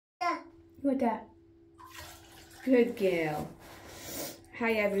What that? Good girl.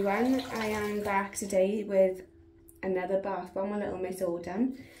 Hi everyone, I am back today with another bath bomb, a little Miss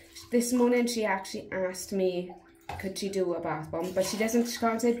Autumn. This morning she actually asked me could she do a bath bomb, but she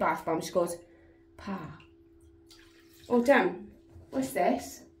can't say bath bomb, she goes pa. Autumn, what's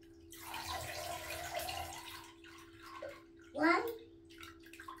this? Why?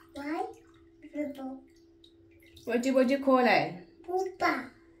 What do you call it? Poopa.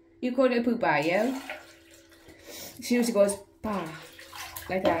 You call it a poopa, yeah? She usually goes pa,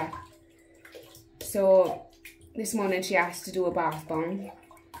 like that. So this morning she asked to do a bath bomb,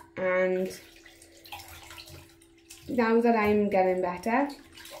 and now that I'm getting better,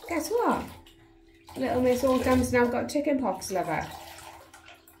 guess what? Little Miss Autumn's now got chicken pox, lover.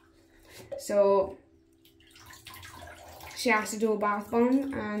 So she asked to do a bath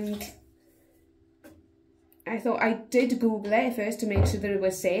bomb, and I did Google it first to make sure that it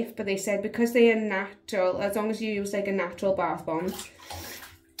was safe, but they said because they are natural, as long as you use like a natural bath bomb,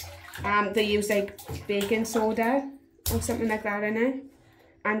 they use like baking soda or something like that in it,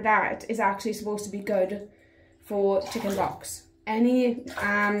 and that is actually supposed to be good for chicken pox. Any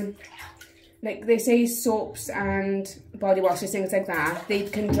like they say soaps and body washes, things like that, they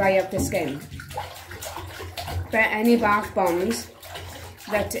can dry out the skin, but any bath bombs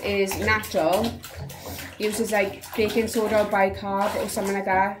that is natural uses like baking soda or bicarb or something like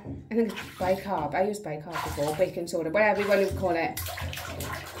that. I think it's bicarb. I used bicarb before, baking soda, whatever you want to call it.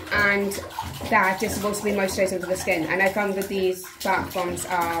 And that is supposed to be moisturising for the skin. And I found that these bath bombs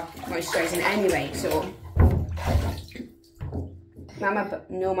are moisturising anyway, so.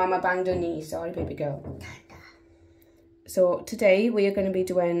 Mama banged her knee. Sorry, baby girl. So today we are going to be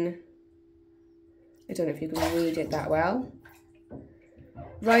doing, I don't know if you can read it that well.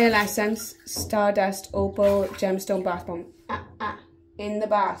 Royal Essence Stardust Opal Gemstone Bath Bomb. In the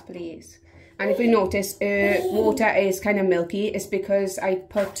bath, please. And if you notice, water is kind of milky. It's because I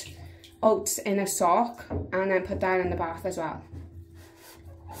put oats in a sock and I put that in the bath as well.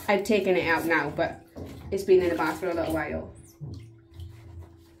 I've taken it out now, but it's been in the bath for a little while.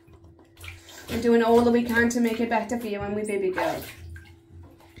 We're doing all that we can to make it better for you and we baby girl.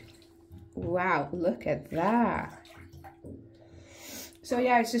 Wow, look at that. So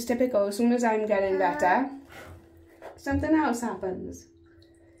yeah, it's just typical. As soon as I'm getting better, something else happens.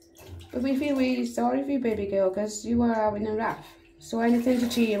 But we feel really sorry for you, baby girl, because you are having a rough. So anything to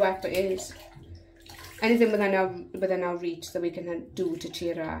cheer you up is, anything within our reach that we can do to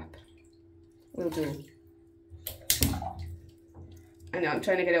cheer her up, we'll do. I know, I'm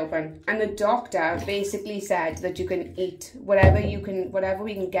trying to get it open. And the doctor basically said that you can eat whatever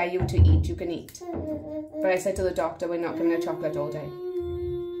we can get you to eat, you can eat. But I said to the doctor, we're not giving her chocolate all day.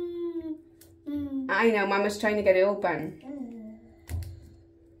 I know, Mama's trying to get it open.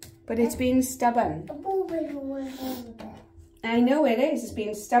 But it's been stubborn. I know it is. It's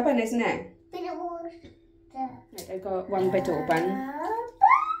been stubborn, isn't it? Right, I got one bit open.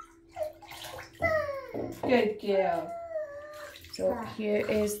 Good girl. So here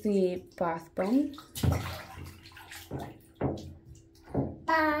is the bath bomb.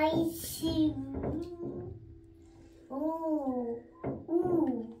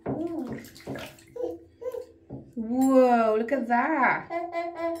 Whoa, look at that.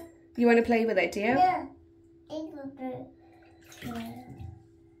 You want to play with it, do you? Yeah.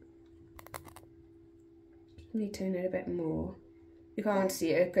 Let me turn it a bit more. You can't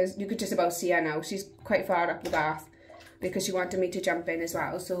see it because you could just about see her now. She's quite far up the bath because she wanted me to jump in as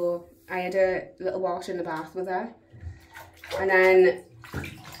well. So I had a little wash in the bath with her. And then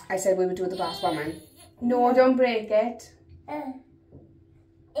I said we would do the bath bombing. No, don't break it.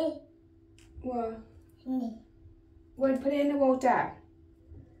 What? We'll put it in the water.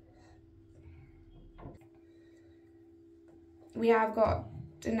 We have got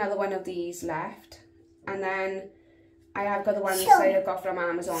another one of these left. And then I have got the ones that I got from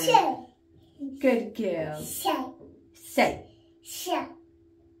Amazon. Good girl. Say.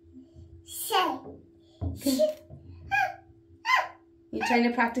 You're trying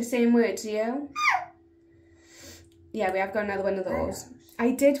to practice saying words, are you? Yeah, we have got another one of those.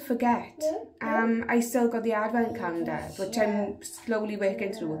 I did forget. I still got the advent calendar, which I'm slowly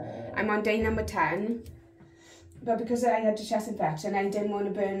working through. I'm on day number 10. But because I had a chest infection, I didn't want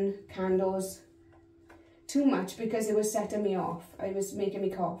to burn candles too much because it was setting me off. It was making me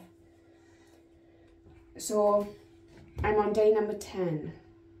cough. So I'm on day number 10.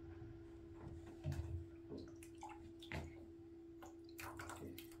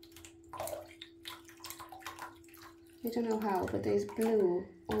 I don't know how, but there's blue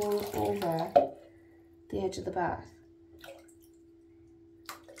all over the edge of the bath.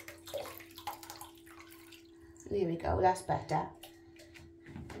 There we go, that's better.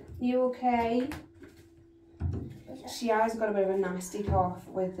 You okay? She has got a bit of a nasty cough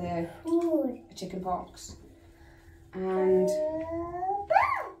with the chicken pox. And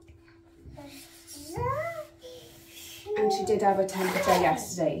she did have a temperature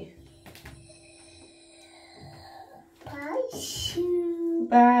yesterday.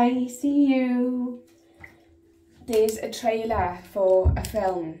 Bye, see you. There's a trailer for a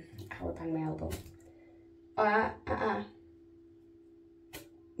film. Ow, I banged my elbow.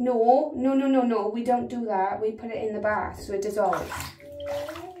 No, we don't do that. We put it in the bath so it dissolves.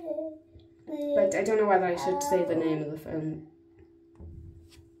 But I don't know whether I should say the name of the film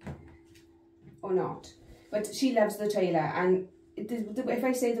or not. But she loves the trailer, and if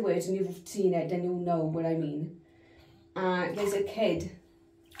I say the words and you've seen it, then you'll know what I mean. There's a kid,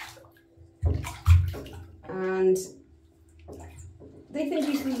 and they think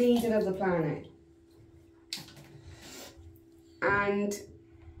he's the leader of the planet. And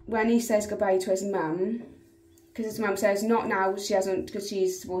when he says goodbye to his mum, because his mum says not now, she hasn't, because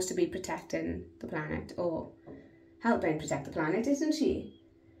she's supposed to be protecting the planet, or helping protect the planet, isn't she?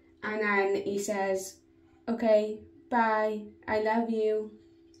 And then he says, okay, bye, I love you.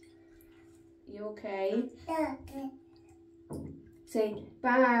 You okay? Say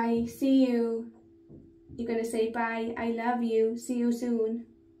bye, see you. You're going to say bye, I love you, see you soon.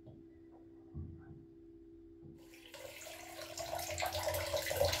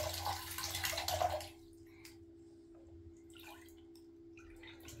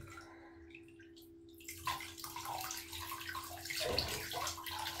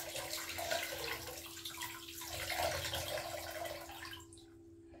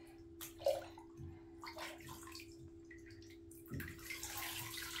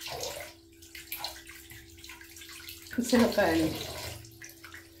 It's not fun.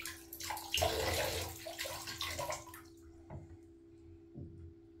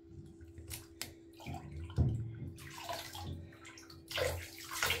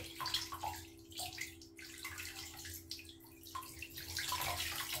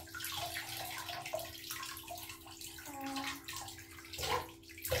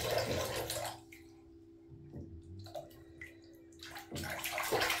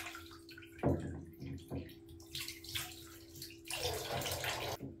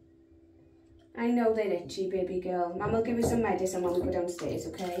 I know they're itchy, baby girl. Mum will give you some medicine when we go downstairs,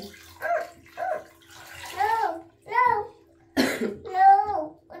 okay? No.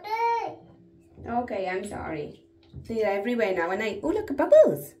 Okay, I'm sorry. They're everywhere now, and oh, look,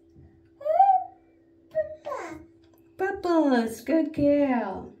 bubbles. Bubbles, good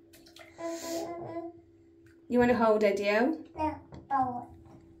girl. You want to hold it, you? No.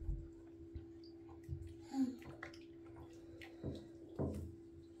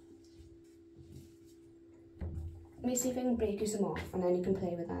 Let me see if I can break you some off, and then you can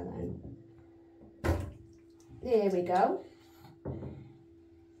play with that then. There we go.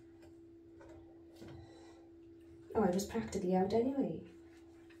 Oh, I was practically out anyway.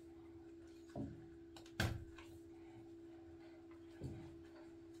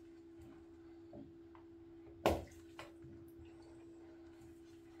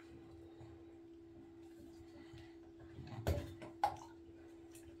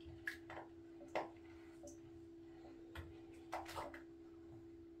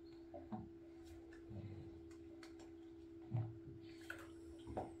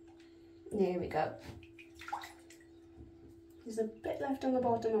 There we go. There's a bit left on the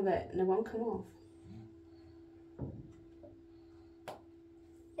bottom of it and it won't come off.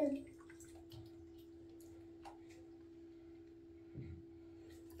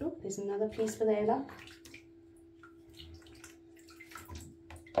 Oh, there's another piece for there, look.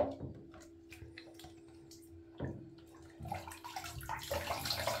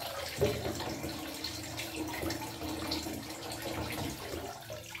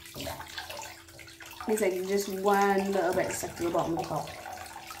 It's like just one little bit stuck to the bottom of the pot.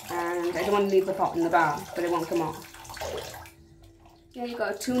 And I don't want to leave the pot in the bath, but it won't come off. Yeah, you've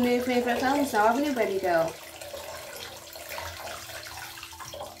got 2 new favourite films now, haven't you, baby girl?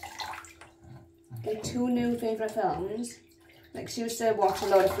 Got 2 new favourite films. Like, she used to watch a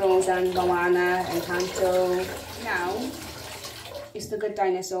lot of Frozen, Moana, Encanto. Now, it's The Good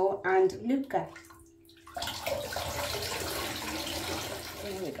Dinosaur and Luca.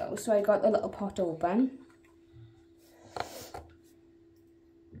 There we go. So I got the little pot open.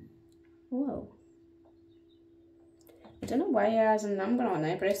 Whoa. I don't know why it has a number on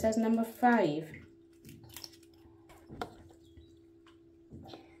it, but it says number 5.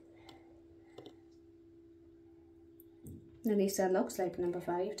 At least that looks like number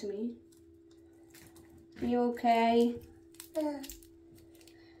 5 to me. You okay?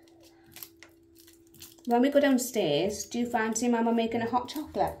 When we go downstairs, do you fancy Mama making a hot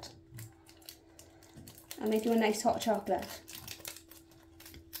chocolate? I'll make you a nice hot chocolate.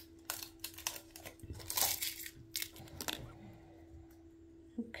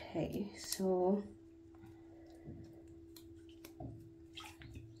 Okay, so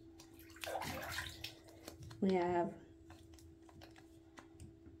we have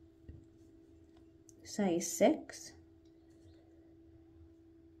size 6,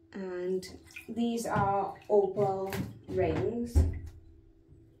 and these are opal rings,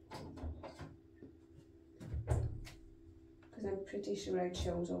 because I'm pretty sure I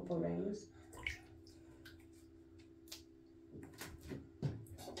chose opal rings.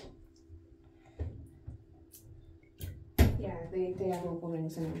 Yeah, they have opal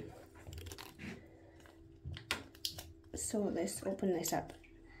rings in them. So let's open this up.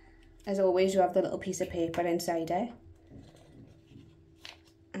 As always, you have the little piece of paper inside it.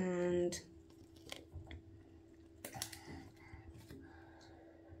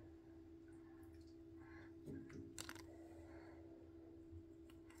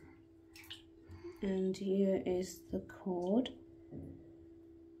 And here is the code.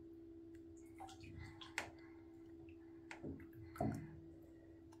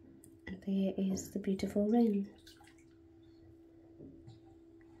 And there is the beautiful ring.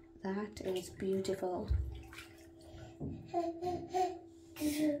 That is beautiful.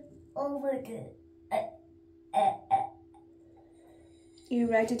 Over there. You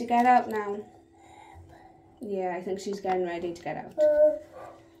ready to get out now? Yeah, I think she's getting ready to get out.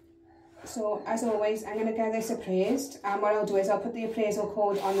 So, as always, I'm going to get this appraised. And what I'll do is I'll put the appraisal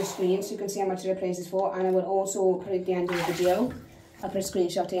code on the screen so you can see how much it appraises for. And I will also put it at the end of the video. I'll put a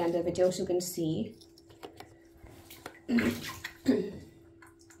screenshot at the end of the video so you can see.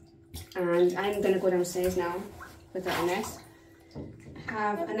 And I'm going to go downstairs now with that on this.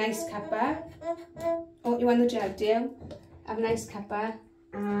 Have a nice cuppa. Oh, you want the jug, do you? Have a nice cuppa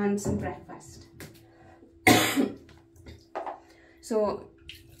and some breakfast. So,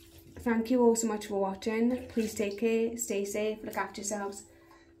 thank you all so much for watching. Please take care, stay safe, look after yourselves,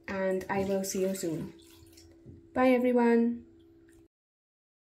 and I will see you soon. Bye everyone.